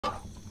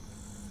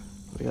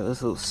We got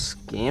this little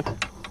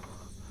scamp.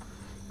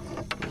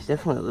 He's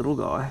definitely a little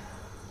guy.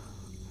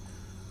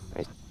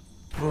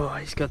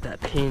 He's got that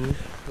pin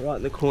right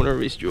in the corner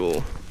of his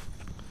jaw.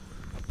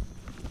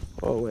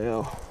 Oh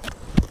wow.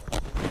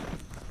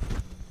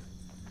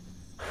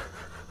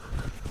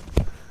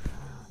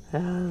 How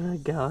did I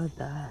go at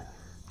that?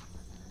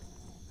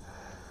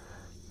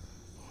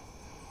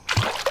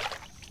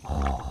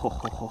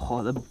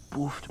 Oh, that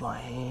boofed my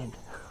hand.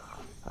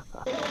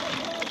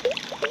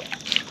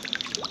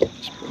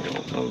 Just put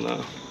it on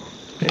the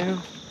now.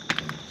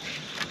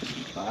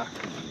 Fuck,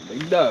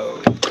 big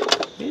dog.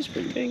 He's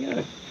pretty big,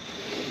 eh?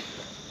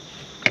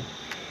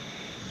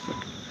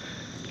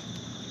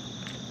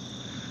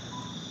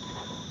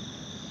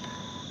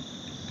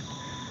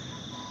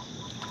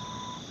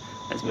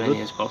 As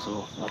many as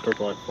possible. I took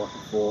like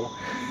fucking 4.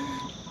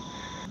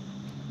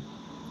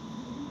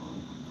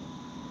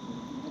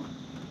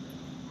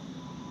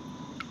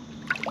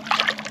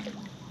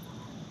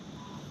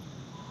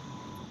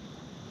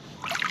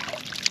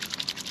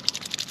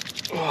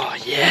 Oh,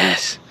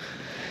 yes.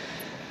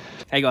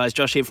 Hey guys,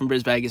 Josh here from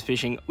BrisVegas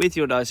Fishing with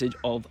your dosage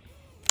of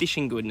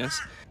fishing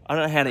goodness. I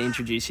don't know how to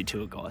introduce you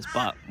to it, guys,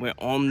 but we're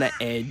on the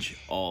edge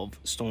of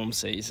storm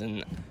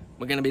season.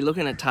 We're going to be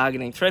looking at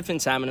targeting threadfin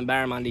salmon and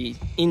barramundi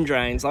in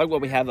drains like what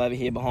we have over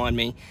here behind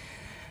me.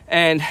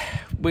 And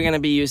we're going to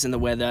be using the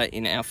weather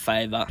in our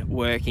favour,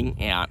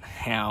 working out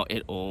how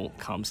it all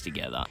comes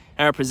together,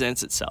 how it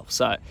presents itself.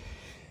 So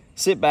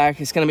sit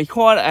back, it's going to be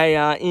quite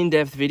a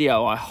in-depth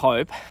video, I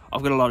hope.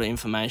 I've got a lot of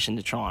information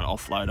to try and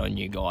offload on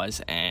you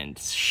guys and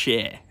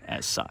share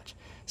as such.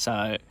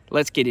 So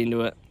let's get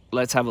into it.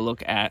 Let's have a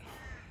look at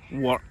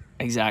what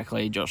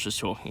exactly Josh is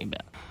talking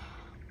about.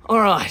 All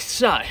right,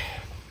 so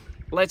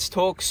let's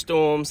talk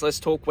storms, let's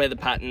talk weather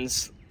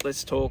patterns,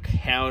 let's talk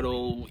how it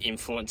all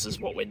influences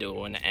what we're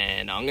doing,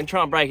 and I'm going to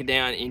try and break it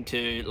down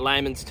into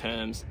layman's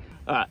terms.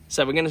 All right,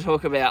 so we're going to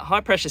talk about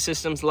high pressure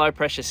systems, low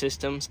pressure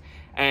systems,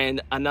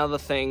 and another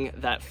thing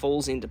that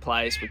falls into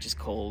place, which is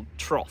called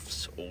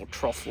troughs or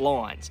trough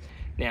lines.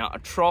 Now, a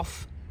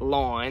trough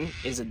line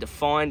is a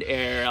defined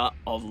area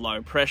of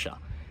low pressure.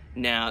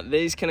 Now,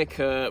 these can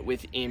occur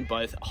within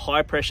both a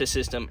high pressure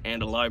system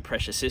and a low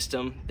pressure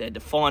system. They're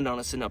defined on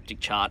a synoptic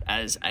chart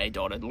as a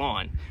dotted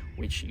line,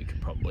 which you can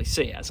probably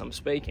see as I'm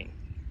speaking.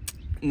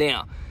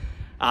 Now,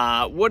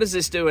 what does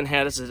this do and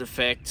how does it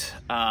affect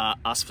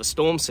us for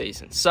storm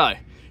season? So,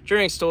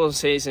 during storm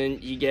season,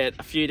 you get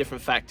a few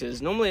different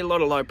factors. Normally a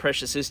lot of low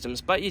pressure systems,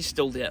 but you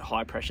still get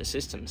high pressure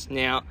systems.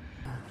 Now,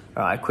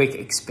 a quick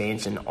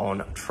expansion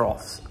on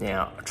troughs.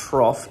 Now, a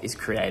trough is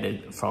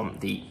created from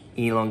the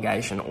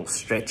elongation or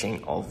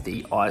stretching of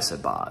the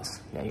isobars.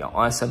 Now, your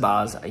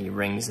isobars are your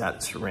rings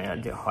that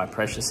surround your high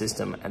pressure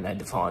system, and they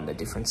define the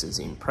differences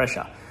in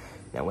pressure.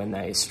 Now, when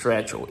they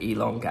stretch or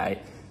elongate,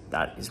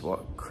 that is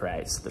what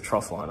creates the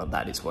trough line, or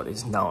that is what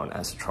is known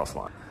as a trough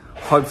line.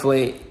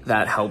 Hopefully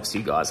that helps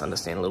you guys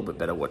understand a little bit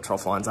better what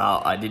trough lines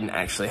are. I didn't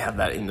actually have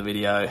that in the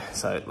video,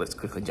 so let's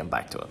quickly jump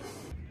back to it.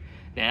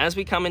 Now, as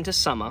we come into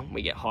summer,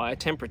 we get higher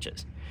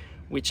temperatures,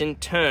 which in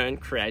turn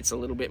creates a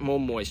little bit more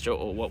moisture,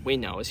 or what we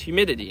know as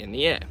humidity in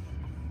the air.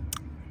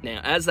 Now,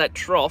 as that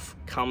trough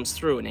comes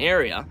through an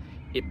area,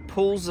 it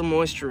pulls the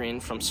moisture in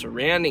from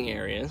surrounding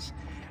areas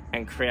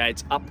and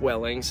creates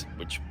upwellings,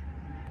 which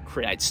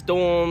creates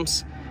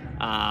storms,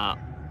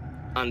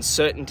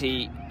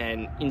 uncertainty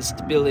and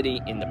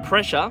instability in the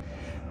pressure,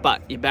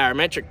 but your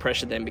barometric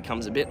pressure then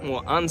becomes a bit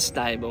more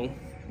unstable,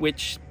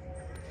 which,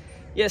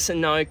 yes and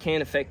no,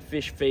 can affect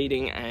fish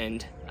feeding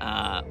and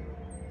how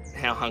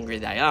hungry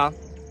they are.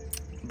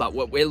 But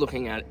what we're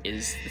looking at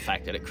is the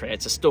fact that it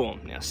creates a storm.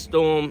 Now,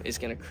 storm is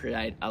going to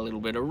create a little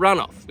bit of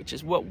runoff, which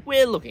is what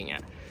we're looking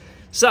at.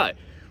 So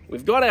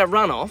we've got our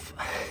runoff,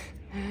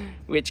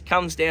 which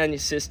comes down your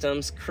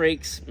systems,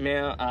 creeks,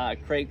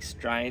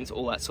 drains,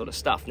 all that sort of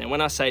stuff. Now,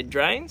 when I say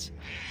drains,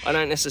 I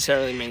don't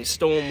necessarily mean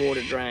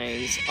stormwater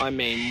drains. I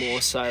mean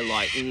more so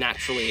like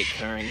naturally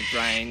occurring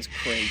drains,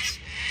 creeks,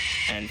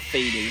 and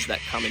feeders that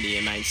come into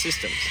your main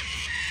systems.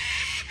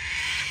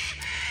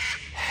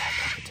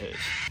 Cockatoos.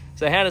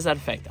 So how does that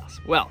affect us?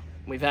 Well,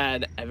 we've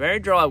had a very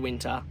dry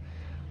winter.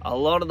 A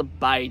lot of the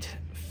bait,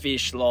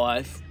 fish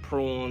life,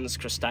 prawns,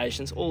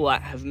 crustaceans, all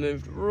that have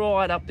moved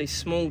right up these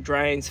small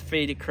drains,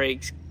 feeder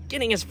creeks,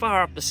 getting as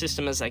far up the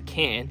system as they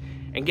can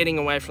and getting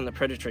away from the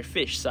predatory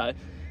fish. So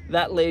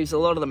that leaves a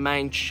lot of the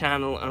main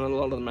channel and a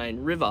lot of the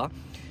main river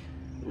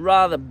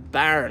rather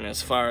barren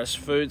as far as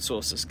food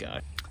sources go.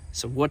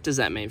 So what does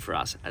that mean for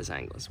us as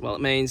anglers? Well,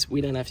 it means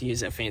we don't have to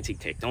use our fancy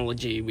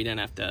technology. We don't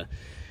have to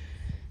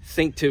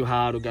think too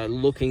hard or go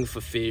looking for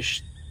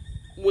fish.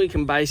 We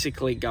can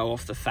basically go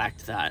off the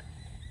fact that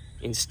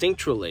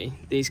instinctually,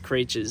 these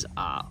creatures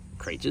are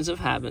creatures of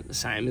habit, the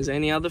same as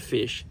any other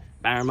fish.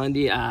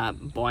 Barramundi are,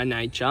 by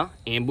nature,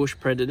 ambush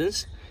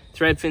predators.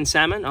 Threadfin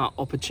salmon are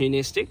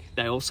opportunistic.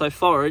 They also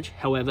forage,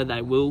 however,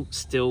 they will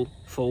still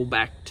fall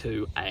back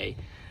to a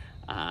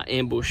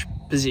ambush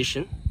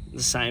position,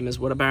 the same as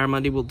what a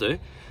barramundi will do.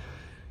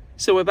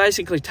 So we're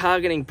basically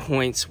targeting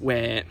points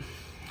where,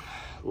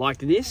 like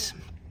this,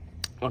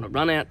 on a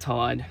run-out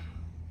tide,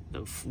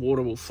 The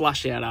water will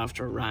flush out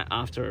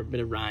after a bit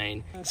of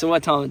rain. So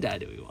what time of day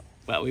do we want?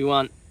 Well, we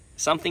want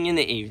something in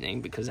the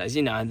evening, because as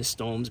you know, the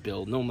storms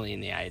build normally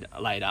in the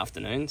late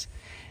afternoons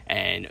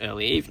and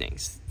early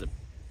evenings. The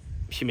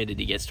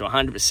humidity gets to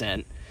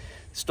 100%.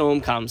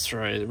 Storm comes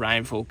through, the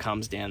rainfall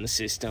comes down the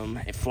system,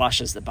 it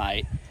flushes the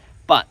bait.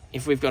 But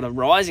if we've got a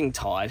rising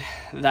tide,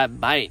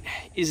 that bait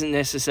isn't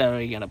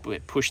necessarily going to be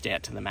pushed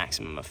out to the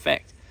maximum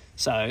effect.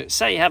 So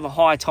say you have a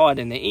high tide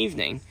in the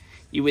evening,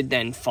 you would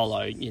then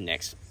follow your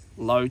next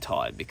low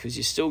tide, because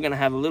you're still going to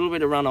have a little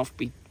bit of runoff.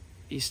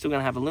 You're still going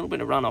to have a little bit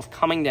of runoff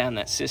coming down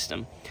that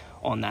system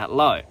on that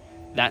low.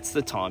 That's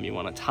the time you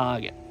want to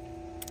target.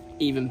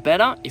 Even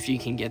better if you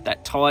can get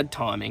that tide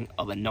timing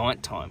of a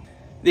night time.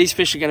 These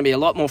fish are going to be a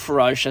lot more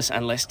ferocious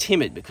and less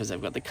timid because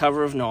they've got the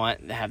cover of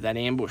night. They have that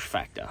ambush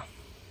factor.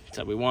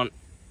 So we want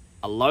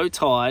a low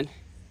tide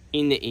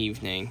in the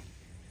evening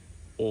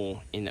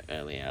or in the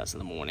early hours of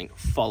the morning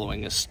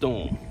following a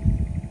storm.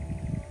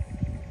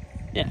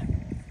 Yeah,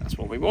 that's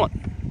what we want.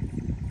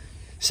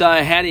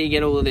 So how do you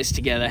get all of this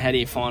together? How do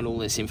you find all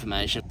this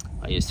information?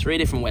 I use 3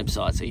 different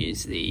websites. I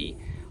use the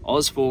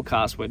Oz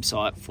Forecast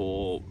website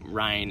for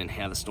rain and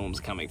how the storms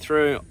are coming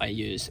through. I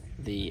use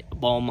the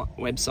BOM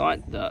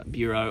website, the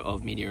Bureau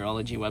of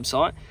Meteorology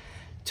website,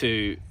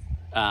 to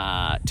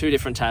 2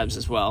 different tabs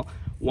as well.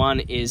 One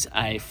is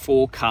a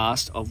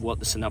forecast of what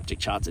the synoptic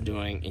charts are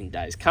doing in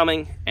days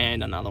coming,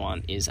 and another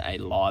one is a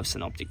live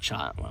synoptic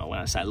chart. Well, when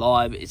I say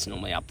live, it's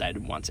normally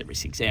updated once every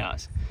 6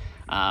 hours.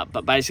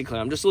 But basically,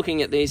 I'm just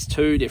looking at these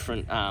 2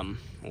 different,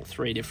 or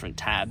 3 different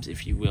tabs,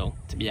 if you will,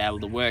 to be able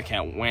to work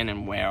out when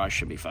and where I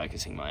should be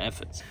focusing my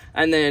efforts.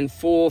 And then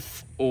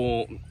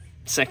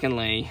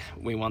secondly,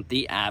 we want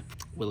the app,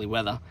 Willy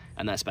Weather,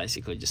 and that's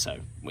basically just so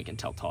we can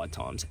tell tide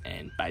times.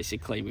 And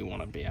basically, we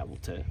want to be able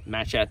to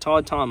match our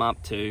tide time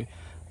up to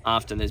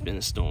after there's been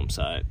a storm.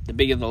 So the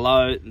bigger the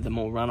low, the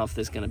more runoff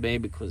there's going to be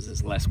because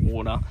there's less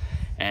water,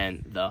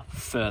 and the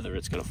further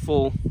it's going to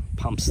fall.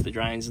 Pumps the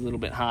drains a little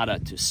bit harder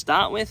to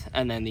start with,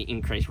 and then the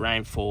increased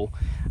rainfall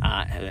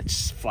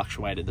that's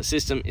fluctuated the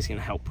system is going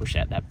to help push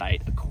out that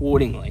bait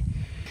accordingly.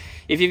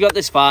 If you've got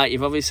this far,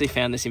 you've obviously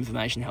found this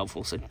information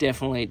helpful, so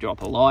definitely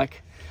drop a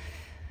like.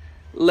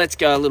 Let's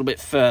go a little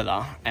bit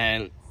further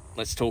and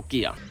let's talk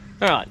gear.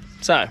 Alright,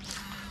 so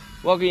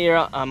what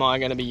gear am I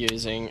going to be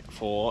using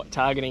for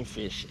targeting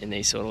fish in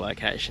these sort of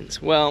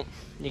locations? Well,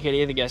 you could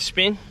either go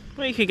spin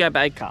or you could go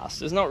bait cast.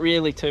 There's not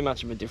really too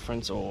much of a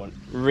difference or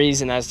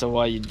reason as to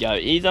why you'd go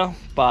either,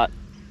 but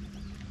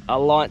a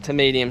light to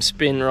medium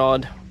spin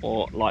rod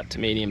or light to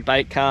medium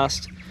bait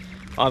cast.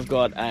 I've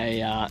got a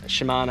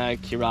Shimano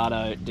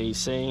Curado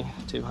DC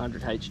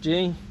 200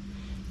 HG.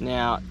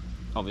 Now,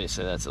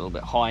 obviously that's a little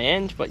bit high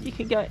end, but you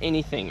could go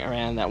anything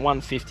around that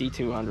 150,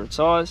 200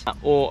 size,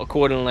 or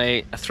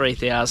accordingly a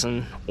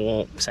 3000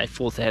 or say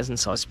 4000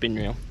 size spin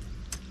reel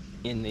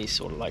in these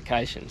sort of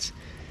locations.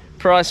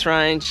 Price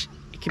range,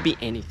 it could be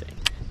anything,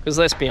 because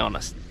let's be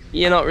honest,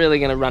 you're not really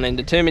going to run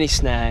into too many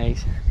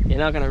snags. You're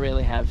not going to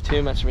really have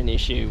too much of an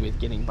issue with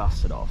getting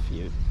busted off.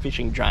 You're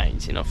fishing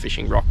drains, you're not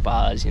fishing rock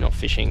bars, you're not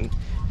fishing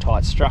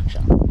tight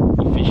structure.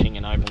 You're fishing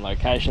an open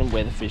location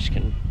where the fish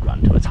can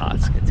run to its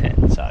heart's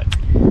content. So,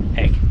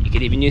 heck, you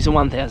could even use a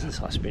 1000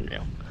 size spin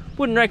reel.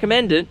 Wouldn't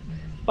recommend it,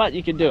 but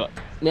you could do it.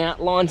 Now,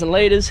 lines and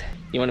leaders,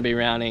 you want to be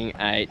rounding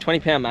a 20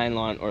 pound main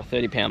line or a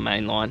 30 pound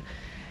main line.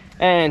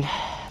 And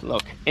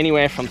look,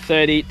 anywhere from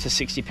 30 to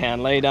 60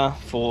 pound leader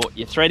for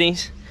your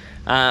threadies.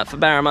 For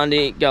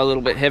barramundi, go a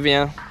little bit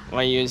heavier.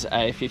 I use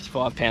a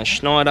 55 pound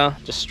Schneider,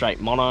 just straight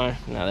mono.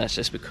 Now that's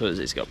just because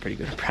it's got pretty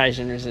good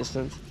abrasion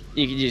resistance.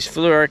 You could use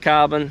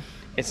fluorocarbon.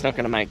 It's not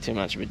going to make too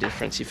much of a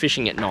difference. You're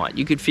fishing at night.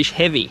 You could fish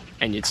heavy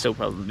and you'd still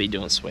probably be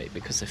doing sweet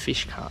because the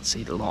fish can't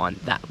see the line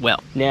that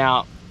well.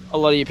 Now, a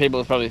lot of you people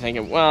are probably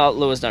thinking, well,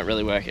 lures don't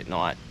really work at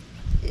night.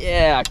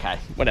 Yeah, okay,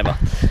 whatever.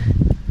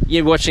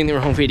 You're watching the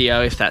wrong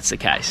video if that's the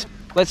case.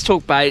 Let's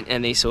talk bait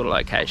and these sort of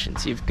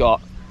locations. You've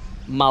got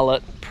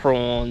mullet,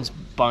 prawns,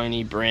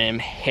 bony brim,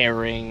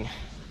 herring,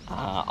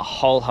 a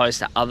whole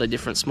host of other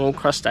different small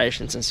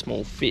crustaceans and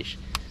small fish.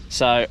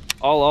 So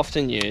I'll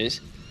often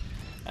use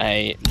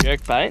a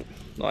jerk bait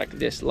like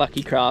this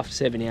Lucky Craft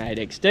 78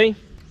 XD.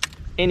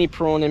 Any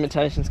prawn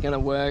imitation is going to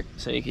work,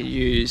 so you could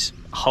use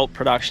Holt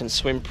Production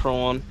swim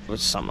prawn, which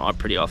is something I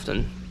pretty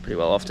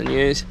well often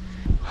use.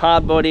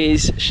 Hard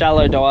bodies,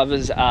 shallow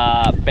divers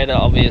are better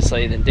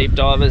obviously than deep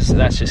divers, so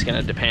that's just going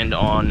to depend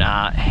on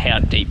how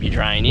deep your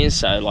drain is.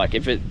 So like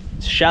if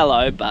it's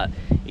shallow but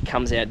it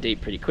comes out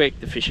deep pretty quick,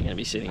 the fish are going to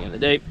be sitting in the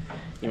deep.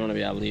 You want to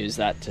be able to use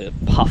that to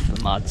puff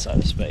the mud, so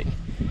to speak.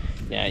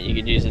 Now you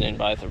could use it in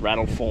both a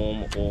rattle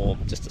form or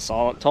just a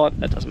silent type,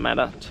 that doesn't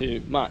matter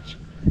too much.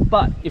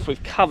 But if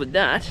we've covered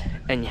that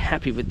and you're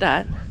happy with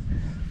that,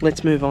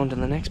 let's move on to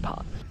the next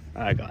part.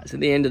 Alright guys, at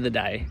the end of the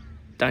day,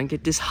 don't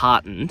get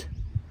disheartened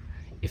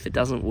if it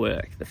doesn't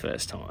work the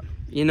first time.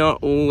 You're not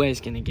always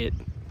going to get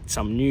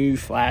some new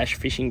flash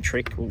fishing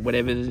trick or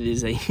whatever it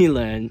is that you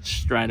learn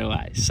straight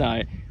away.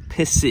 So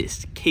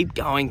persist, keep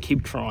going,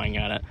 keep trying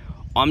at it.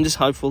 I'm just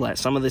hopeful that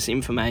some of this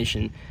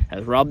information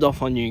has rubbed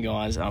off on you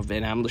guys. I've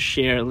been able to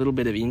share a little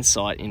bit of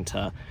insight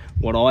into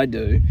what I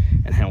do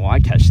and how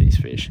I catch these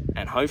fish,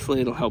 and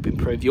hopefully it'll help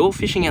improve your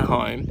fishing at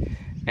home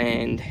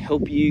and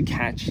help you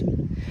catch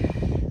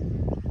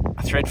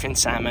a threadfin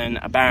salmon,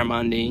 a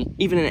barramundi,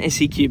 even an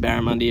SEQ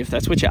barramundi if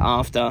that's what you're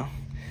after,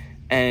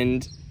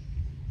 and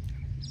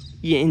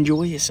you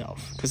enjoy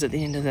yourself, because at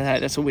the end of the day,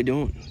 that's all we're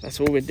doing. That's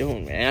all we're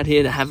doing. We're out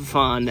here to have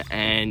fun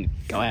and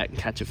go out and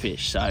catch a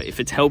fish. So if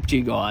it's helped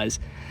you guys,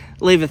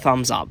 leave a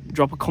thumbs up.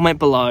 Drop a comment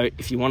below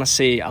if you want to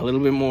see a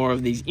little bit more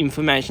of these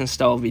information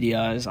style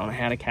videos on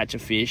how to catch a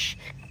fish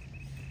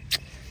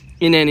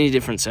in any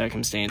different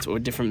circumstance or a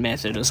different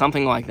method or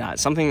something like that.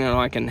 Something that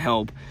I can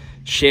help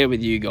share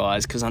with you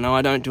guys, because I know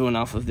I don't do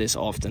enough of this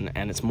often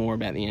and it's more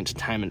about the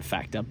entertainment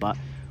factor, but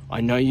I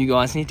know you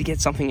guys need to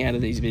get something out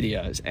of these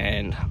videos,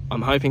 and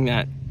I'm hoping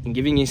that in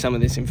giving you some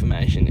of this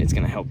information, it's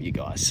going to help you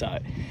guys. So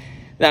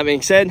that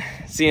being said,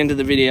 it's the end of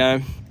the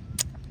video.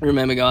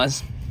 Remember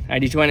guys,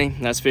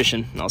 80-20, that's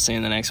fishing, and I'll see you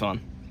in the next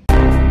one.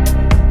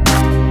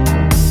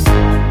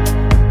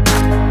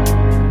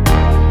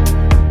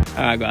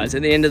 Alright guys,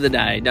 at the end of the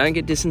day, don't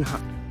get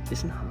disheartened.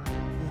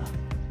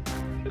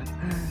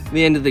 At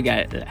the end of the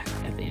day,